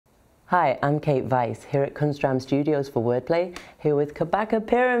Hi, I'm Kate Weiss, here at Kunstraum Studios for Wordplay, here with Kabaka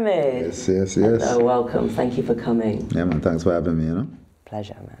Pyramid. Yes. Hello, welcome. Thank you for coming. Yeah, man, thanks for having me,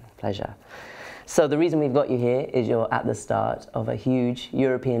 Pleasure, man, pleasure. So the reason we've got you here is you're at the start of a huge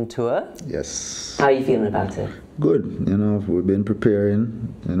European tour. Yes. How are you feeling about it? Good, we've been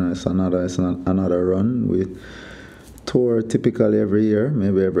preparing, it's another run. We tour typically every year,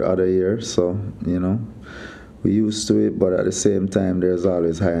 maybe every other year, so, we're used to it, but at the same time, there's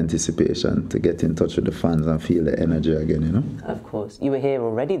always high anticipation to get in touch with the fans and feel the energy again, Of course. You were here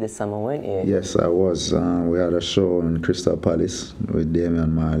already this summer, weren't you? Yes, I was. We had a show in Crystal Palace with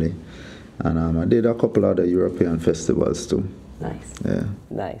Damian Marley, and I did a couple other European festivals too. Nice. Yeah.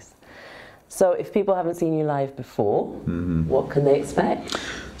 Nice. So if people haven't seen you live before, what can they expect?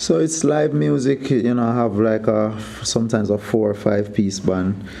 So it's live music, I have like sometimes a 4 or 5 piece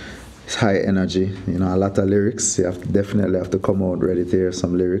band. It's high energy, a lot of lyrics. You definitely have to come out ready to hear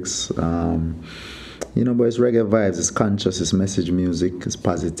some lyrics. But it's reggae vibes, it's conscious, it's message music, it's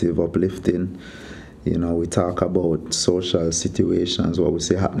positive, uplifting. We talk about social situations, what we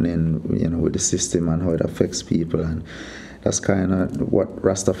see happening, with the system and how it affects people. And that's kind of what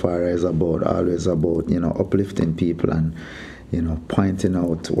Rastafari is about, always about, uplifting people and, pointing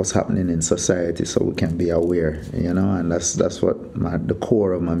out what's happening in society so we can be aware, and that's what the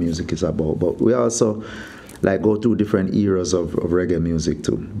core of my music is about. But we also go through different eras of reggae music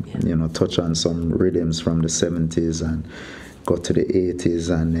too, touch on some rhythms from the 70s and go to the 80s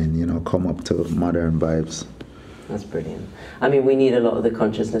and then, come up to modern vibes. That's brilliant. I mean, we need a lot of the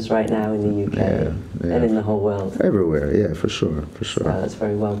consciousness right now in the UK and in the whole world. Everywhere, yeah, for sure. So that's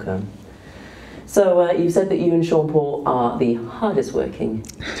very welcome. So you said that you and Sean Paul are the hardest working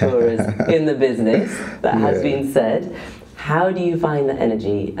tourers in the business. That has been said. How do you find the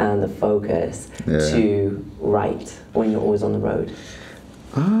energy and the focus to write when you're always on the road?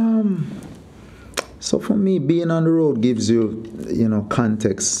 So for me, being on the road gives you,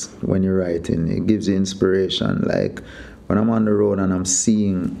 context when you're writing. It gives you inspiration. Like when I'm on the road and I'm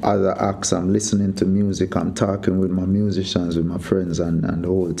seeing other acts, I'm listening to music, I'm talking with my musicians, with my friends and the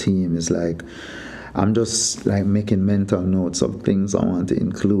whole team. It's like I'm just making mental notes of things I want to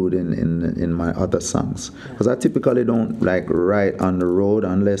include in my other songs. Because I typically don't write on the road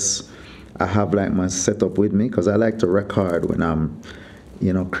unless I have my setup with me, because I like to record when I'm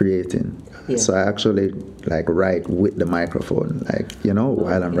creating. Yeah. So I actually write with the microphone,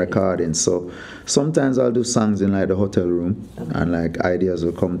 while I'm recording. So sometimes I'll do songs in the hotel room and ideas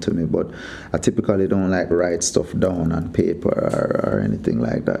will come to me, but I typically don't write stuff down on paper or anything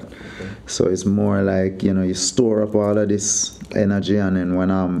like that. So it's more you store up all of this energy, and then when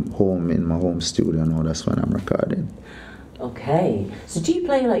I'm home in my home studio, that's when I'm recording. Okay, so do you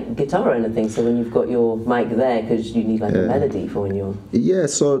play guitar or anything? So when you've got your mic there, because you need a melody for when you're... Yeah,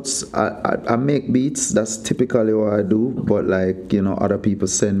 so I make beats. That's typically what I do. But other people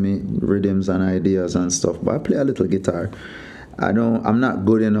send me rhythms and ideas and stuff. But I play a little guitar. I'm not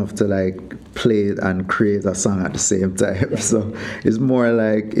good enough to play and create a song at the same time. Yeah. So it's more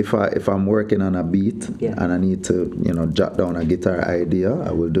if I'm working on a beat and I need to jot down a guitar idea,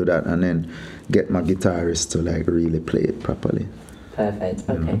 I will do that and then get my guitarist to really play it properly. Perfect.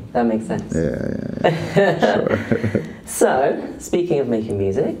 Okay, that makes sense. Yeah. Sure. So speaking of making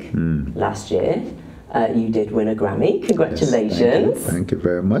music, last year you did win a Grammy. Congratulations. Yes, thank you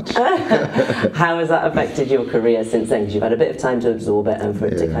very much. How has that affected your career since then? Because you've had a bit of time to absorb it and for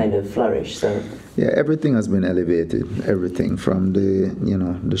it to kind of flourish. So yeah, everything has been elevated. Everything from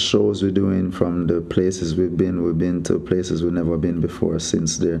the shows we're doing, from the places we've been to places we've never been before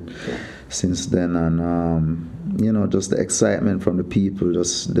since then. And just the excitement from the people,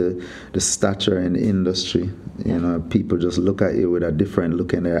 just the stature in the industry. People just look at you with a different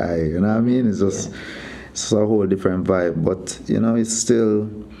look in their eye. You know what I mean? It's just it's a whole different vibe. But it's still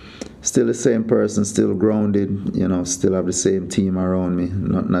the same person, still grounded. Still have the same team around me.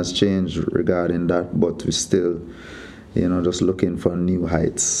 Nothing has changed regarding that. But we still, just looking for new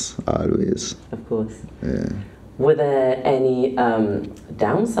heights always. Of course. Yeah. Were there any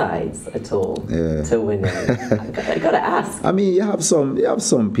downsides at all to winning? I gotta ask. I mean, you have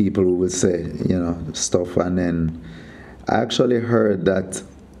some people who will say, stuff, and then I actually heard that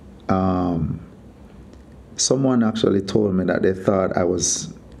someone actually told me that they thought I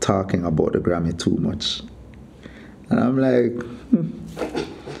was talking about the Grammy too much, and I'm like,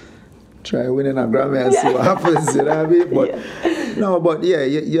 try winning a Grammy and see what happens. You know what I mean? But no, but you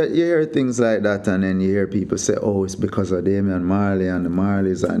hear things like that, and then you hear people say, "Oh, it's because of Damian Marley and the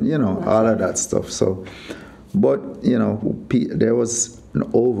Marleys," and all of that stuff. So, but there was an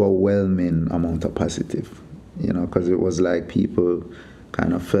overwhelming amount of positive, because it was people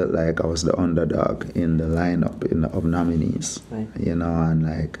kind of felt like I was the underdog in the lineup of nominees, right. you know, and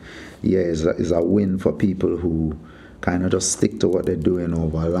like, yeah, it's a win for people who kind of just stick to what they're doing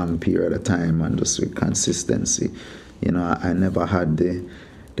over a long period of time and just with consistency. You know, I never had the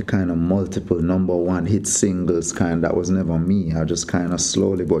kind of multiple number one hit singles that was never me. I just kind of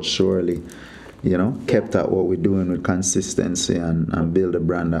slowly but surely, you know, kept at what we're doing with consistency and build a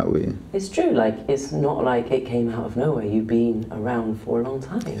brand that way. It's true, like, it's not like it came out of nowhere. You've been around for a long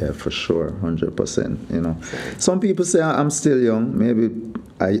time. Yeah, for sure, 100%, you know. Some people say I'm still young. Maybe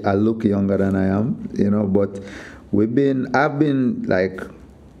I look younger than I am, you know, but I've been like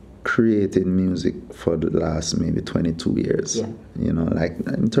creating music for the last maybe 22 years, yeah. you know, like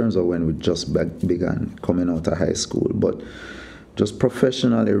in terms of when we just began coming out of high school, but just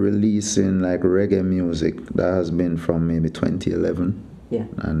professionally releasing like reggae music, that has been from maybe 2011. Yeah.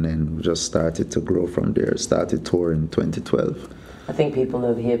 And then we just started to grow from there, started touring in 2012. I think people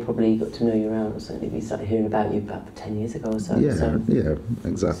over here probably got to know you around, certainly we started hearing about you about 10 years ago or so. Yeah,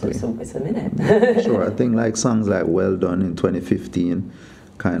 exactly. So it's a minute. Sure, I think like songs like Well Done in 2015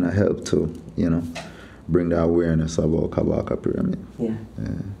 kind of helped to, you know, bring the awareness about Kabaka Pyramid. Yeah.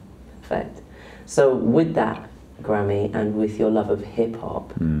 Perfect. So with that Grammy and with your love of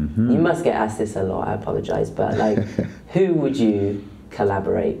hip-hop, you must get asked this a lot, I apologize, but like, who would you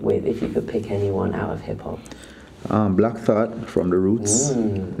collaborate with if you could pick anyone out of hip-hop? Black Thought from The Roots.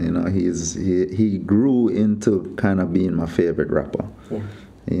 You know, he grew into kind of being my favorite rapper. Yeah.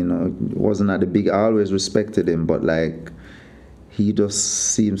 You know, it wasn't at the big, I always respected him, but like, he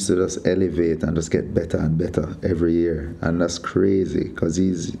just seems to just elevate and just get better and better every year, and that's crazy because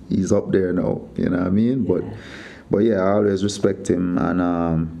he's up there now, you know what I mean? Yeah. But yeah, I always respect him, and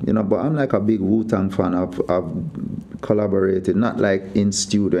you know, but I'm like a big Wu-Tang fan. I've collaborated, not like in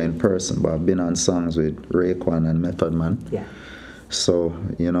studio in person, but I've been on songs with Raekwon and Method Man. Yeah. So,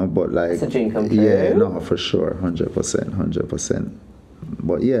 you know, but like, it's a dream come true. Yeah, no, for sure, 100%.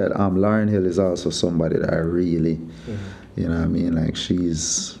 But yeah, Lauryn Hill is also somebody that I really, you know what I mean, like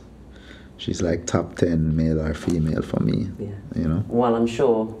she's like top 10 male or female for me. Yeah. You know. Well, I'm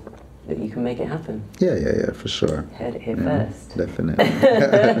sure that you can make it happen. Yeah, for sure. Heard it here first. Definitely.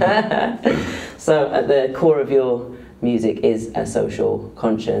 So at the core of your music is a social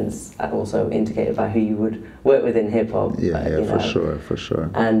conscience, and also indicated by who you would work with in hip-hop. Yeah, for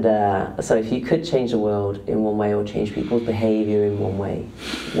sure. And so if you could change the world in one way or change people's behaviour in one way,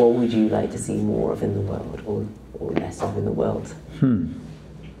 what would you like to see more of in the world or less of in the world?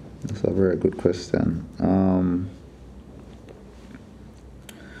 That's a very good question.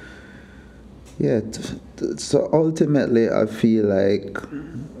 So ultimately, I feel like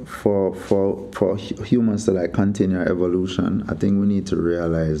for humans to like continue our evolution, I think we need to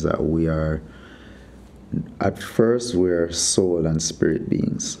realize that we're soul and spirit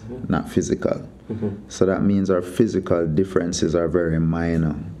beings, not physical. So that means our physical differences are very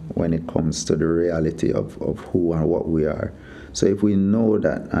minor when it comes to the reality of who and what we are. So if we know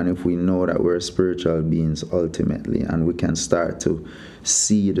that, and if we know that we're spiritual beings ultimately, and we can start to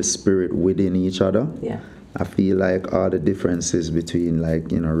see the spirit within each other, I feel like all the differences between,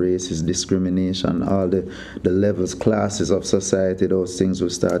 like, you know, races, discrimination, all the levels, classes of society, those things will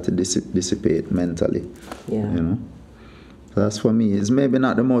start to dissipate mentally. You know, so that's, for me, it's maybe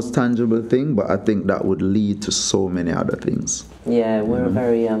not the most tangible thing, but I think that would lead to so many other things. Yeah, we're a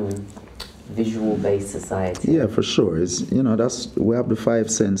very visual-based society. Yeah, for sure. It's, you know, we have the five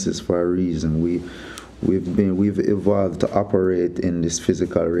senses for a reason. We've evolved to operate in this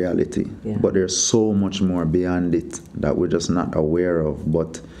physical reality, but there's so much more beyond it that we're just not aware of,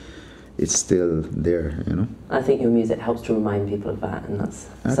 but it's still there, you know. I think your music helps to remind people of that, and that's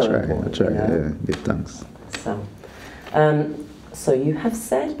important. I try, you know? Yeah, big thanks. So you have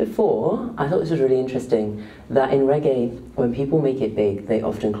said before, I thought this was really interesting, that in reggae, when people make it big, they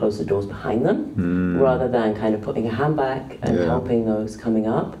often close the doors behind them, rather than kind of putting a hand back and helping those coming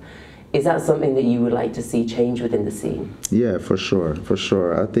up. Is that something that you would like to see change within the scene? Yeah, for sure.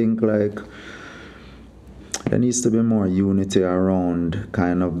 I think like there needs to be more unity around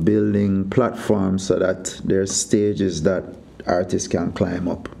kind of building platforms so that there's stages that artists can climb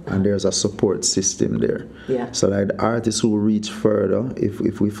up, and there's a support system there. So like the artists who reach further,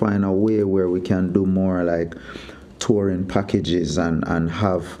 if we find a way where we can do more like touring packages and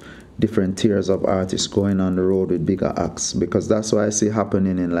have different tiers of artists going on the road with bigger acts, because that's what I see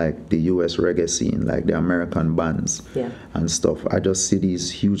happening in like the US reggae scene, like the American bands and stuff. I just see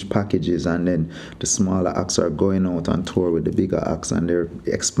these huge packages, and then the smaller acts are going out on tour with the bigger acts, and they're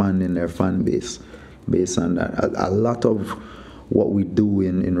expanding their fan base based on that. A lot of what we do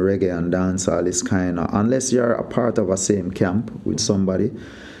in reggae and dancehall is kind of, unless you're a part of a same camp with somebody,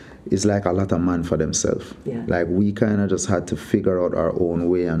 it's like a lot of man for themselves. Yeah. Like we kind of just had to figure out our own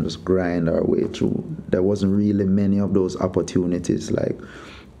way and just grind our way through. There wasn't really many of those opportunities like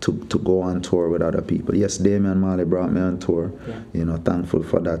to go on tour with other people. Yes, Damian Marley brought me on tour. Yeah. You know, thankful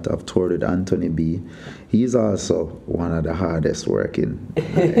for that. I've toured with Anthony B. He's also one of the hardest working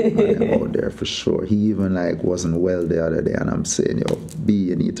out there for sure. He even like wasn't well the other day, and I'm saying, yo, B,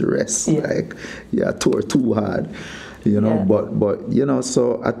 you need to rest. Yeah. Like, yeah, tour too hard. You know, Yeah. but you know,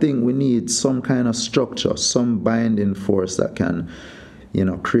 so I think we need some kind of structure, some binding force that can, you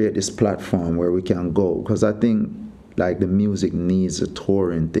know, create this platform where we can go. Because I think like the music needs a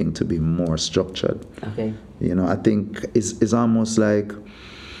touring thing to be more structured. Okay. You know, I think it's almost like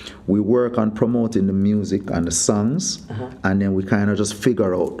we work on promoting the music and the songs, and then we kind of just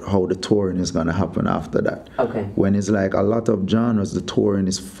figure out how the touring is going to happen after that. Okay. When it's like a lot of genres, the touring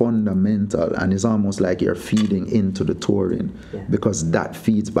is fundamental, and it's almost like you're feeding into the touring, Yeah. because that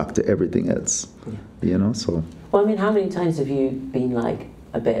feeds back to everything else. Yeah. You know, so. Well, I mean, how many times have you been like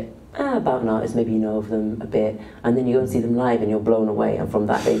a bit about an artist, maybe you know of them a bit, and then you go and see them live and you're blown away, and from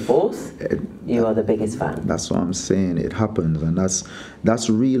that day forth, you are the biggest fan. That's what I'm saying. It happens, and that's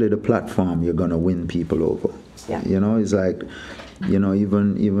really the platform you're gonna win people over. Yeah. You know, it's like, you know,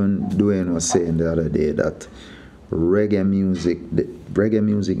 even Dwayne was saying the other day that reggae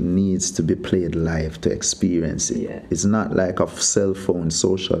music needs to be played live to experience it. Yeah. It's not like a cell phone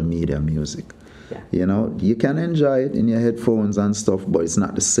social media music. Yeah. You know, you can enjoy it in your headphones and stuff, but it's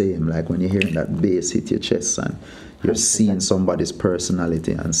not the same like when you're hearing that bass hit your chest and you're 100%. seeing somebody's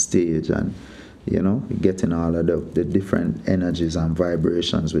personality on stage, and you know, getting all of the different energies and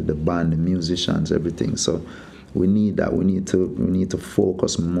vibrations with the band, the musicians, everything. So we need that. We need to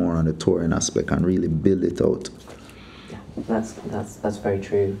focus more on the touring aspect and really build it out. Yeah, that's very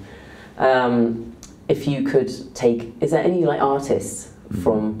true. If you could take, is there any like artists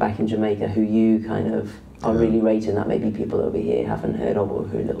from back in Jamaica who you kind of are really rating that maybe people over here haven't heard of, or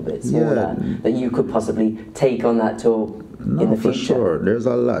who are a little bit smaller, that you could possibly take on that tour in the future? For sure. There's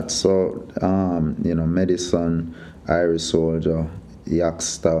a lot. So, you know, Medicine, Irish Soldier,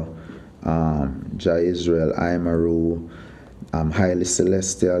 Yaksta, Jai Israel, Imaru, Highly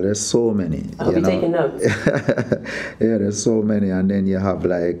Celestial. There's so many. I hope you're taking notes. Yeah, there's so many. And then you have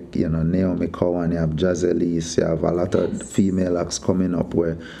like, you know, Naomi Cowan, you have Jazz Elise, you have a lot of female acts coming up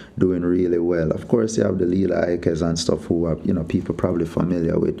where doing really well. Of course, you have the Lila Ikes and stuff who are, you know, people probably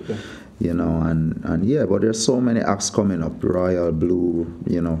familiar with. Yeah. You know, and yeah, but there's so many acts coming up. Royal Blue,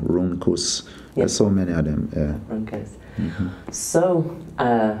 you know, Runkus. There's so many of them. Yeah. Runkus. So,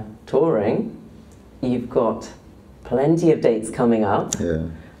 touring, you've got plenty of dates coming up. Yeah.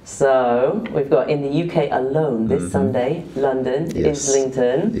 So we've got in the UK alone this Sunday, London,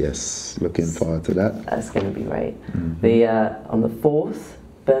 Islington. Yes, looking forward to that. That's going to be great. The on the 4th,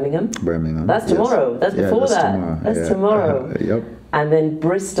 Birmingham. That's tomorrow. That's before that. Tomorrow. That's tomorrow. Yep. And then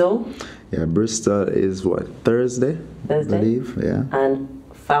Bristol. Yeah, Bristol is what, Thursday? I believe. Yeah. And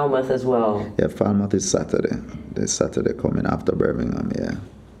Falmouth as well. Yeah, Falmouth is Saturday. There's Saturday coming after Birmingham. Yeah.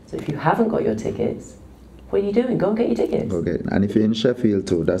 So if you haven't got your tickets, what are you doing? Go and get your tickets. Okay, and if you're in Sheffield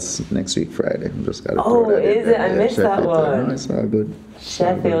too, that's next week Friday. I'm just got to is it? I missed that one. No, it's all good.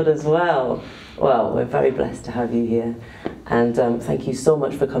 Sheffield as well. Well, we're very blessed to have you here. And thank you so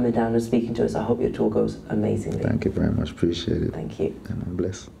much for coming down and speaking to us. I hope your tour goes amazingly. Thank you very much. Appreciate it. Thank you. And I'm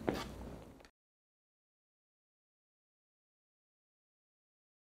blessed.